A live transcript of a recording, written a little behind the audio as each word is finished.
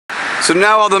So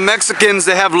now all the Mexicans,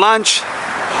 they have lunch,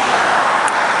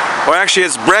 or actually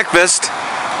it's breakfast.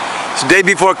 It's the day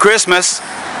before Christmas,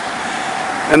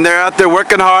 and they're out there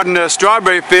working hard in the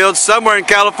strawberry fields somewhere in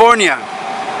California.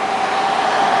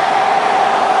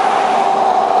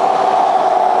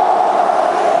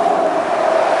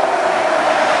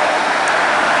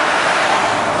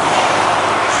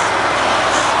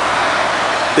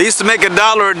 They used to make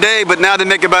 $1 a day, but now they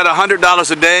make about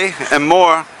 $100 a day and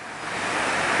more.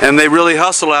 And they really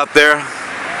hustle out there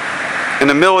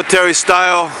in a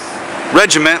military-style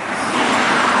regiment.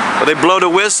 But they blow the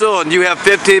whistle and you have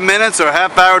 15 minutes or a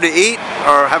half hour to eat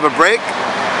or have a break.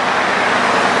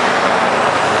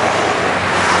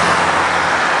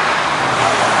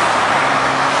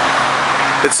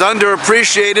 It's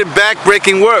underappreciated,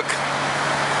 back-breaking work.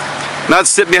 Not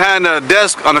sit behind a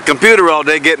desk on a computer all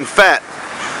day getting fat.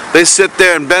 They sit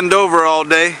there and bend over all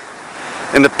day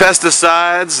in the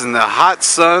pesticides and the hot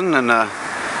sun and the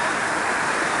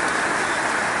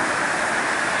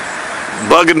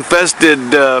bug-infested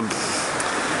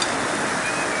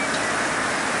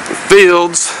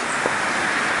fields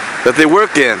that they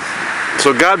work in.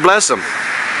 So God bless them.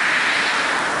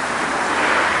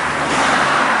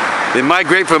 They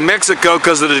migrate from Mexico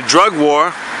because of the drug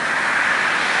war.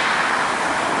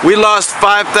 We lost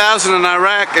 5,000 in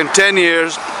Iraq in 10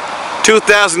 years.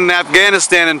 2,000 in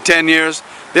Afghanistan in 10 years.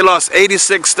 They lost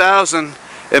 86,000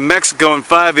 in Mexico in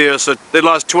 5 years, so they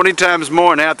lost 20 times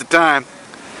more in half the time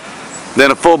than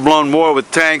a full-blown war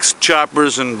with tanks,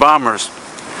 choppers, and bombers.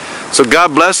 So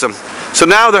God bless them. So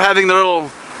now they're having their little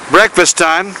breakfast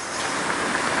time,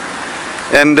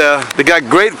 and they got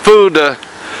great food,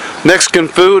 Mexican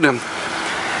food, and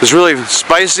it's really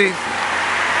spicy.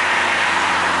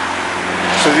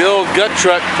 So the old gut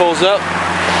truck pulls up.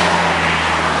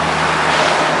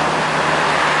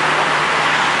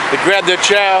 They grab their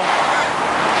chow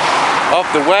off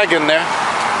the wagon there.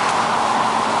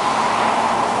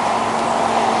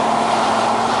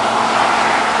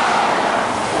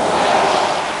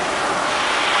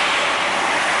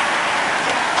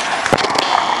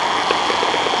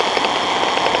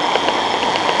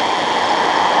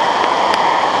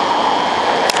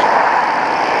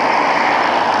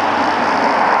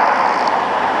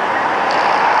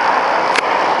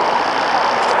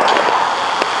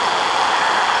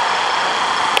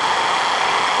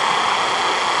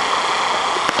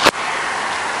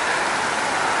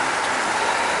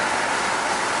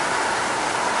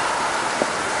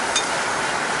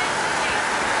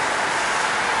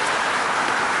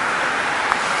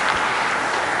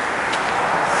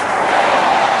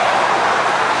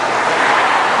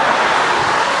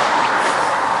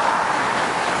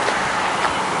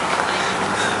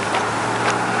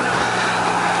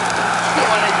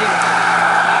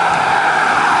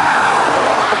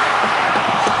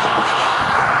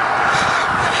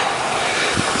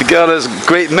 They got this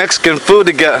great Mexican food.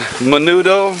 They got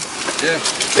menudo. Yeah.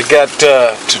 They got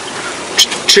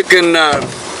chicken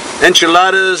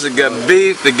enchiladas. They got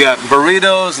beef. They got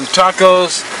burritos and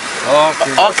tacos.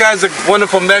 Okay. All kinds of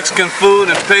wonderful Mexican food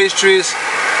and pastries.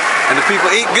 And the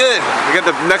people eat good. We got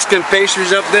the Mexican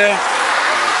pastries up there.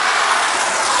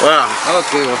 Wow.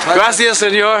 Okay, well, gracias,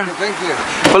 señor. Thank you.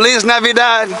 Feliz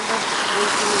Navidad.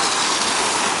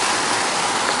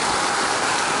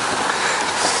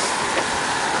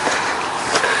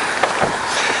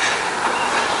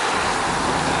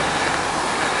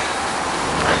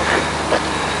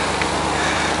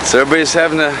 So everybody's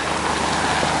having a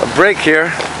break here.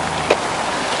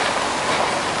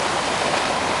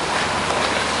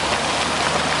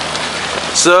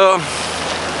 So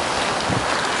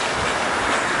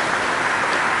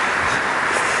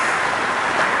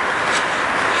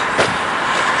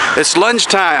it's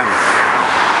lunchtime.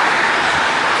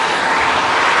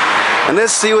 And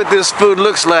let's see what this food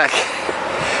looks like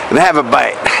and have a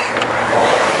bite.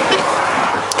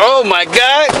 Oh my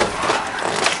God!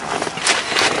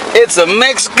 It's a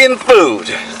Mexican food.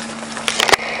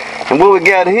 And what we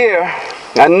got here,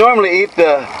 I normally eat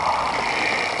the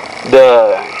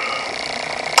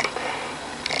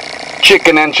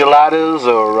chicken enchiladas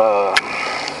or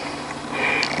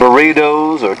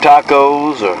burritos or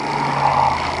tacos or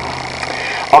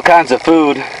all kinds of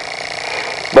food.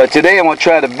 But today I'm going to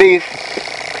try the beef,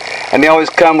 and they always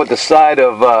come with the side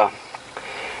of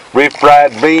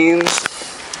refried beans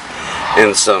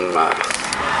and some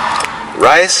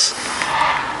rice.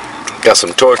 Got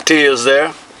some tortillas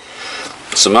there,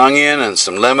 some onion and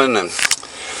some lemon and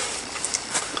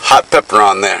hot pepper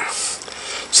on there.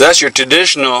 So that's your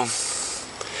traditional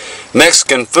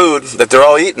Mexican food that they're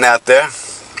all eating out there.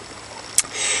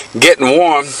 Getting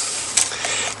warm.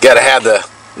 Got to have the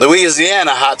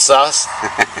Louisiana hot sauce.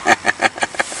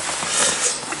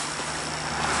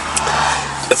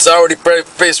 It's already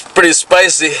pretty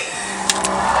spicy,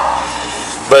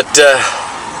 but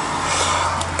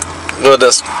we'll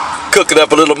just cook it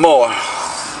up a little more.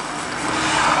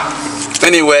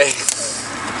 Anyway,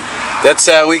 that's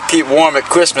how we keep warm at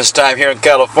Christmas time here in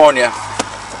California.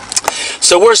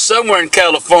 So we're somewhere in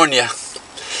California,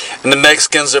 and the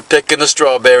Mexicans are picking the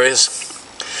strawberries,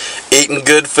 eating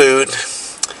good food,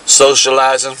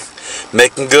 socializing,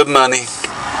 making good money.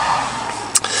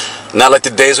 Not like the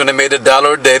days when they made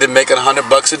 $1 a day. They're making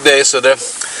 $100 a day, so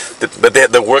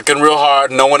they're working real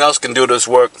hard. No one else can do this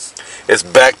work. It's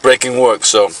back-breaking work.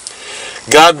 So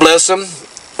God bless them,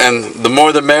 and the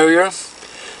more the merrier.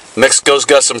 Mexico's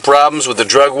got some problems with the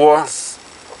drug war,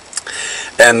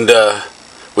 and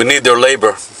we need their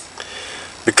labor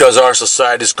because our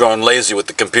society's grown lazy with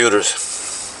the computers.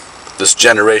 This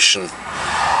generation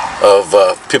of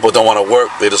people don't want to work.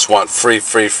 They just want free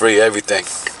everything.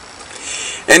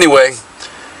 Anyway,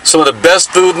 some of the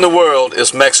best food in the world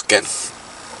is Mexican,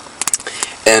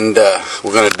 and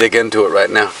we're going to dig into it right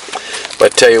now.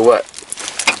 But I tell you what,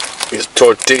 these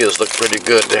tortillas look pretty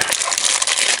good there.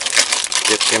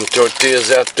 Get them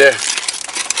tortillas out there.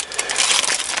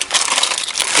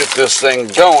 Get this thing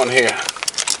going here.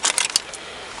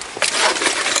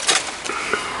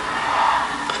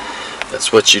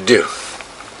 That's what you do.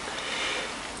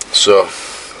 So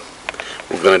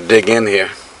we're going to dig in here.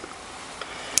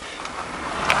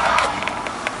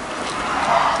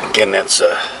 Again, that's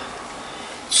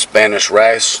Spanish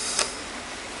rice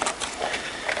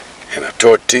and the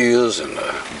tortillas and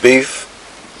the beef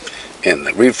and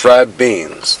the refried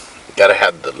beans. Gotta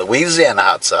have the Louisiana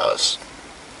hot sauce.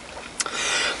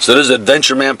 So this is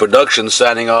Adventure Man Productions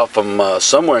signing off from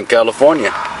somewhere in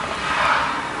California.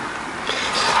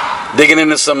 Digging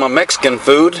into some Mexican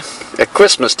food at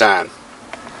Christmas time.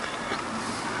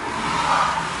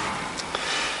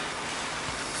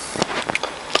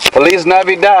 Feliz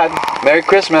Navidad. Merry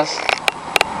Christmas.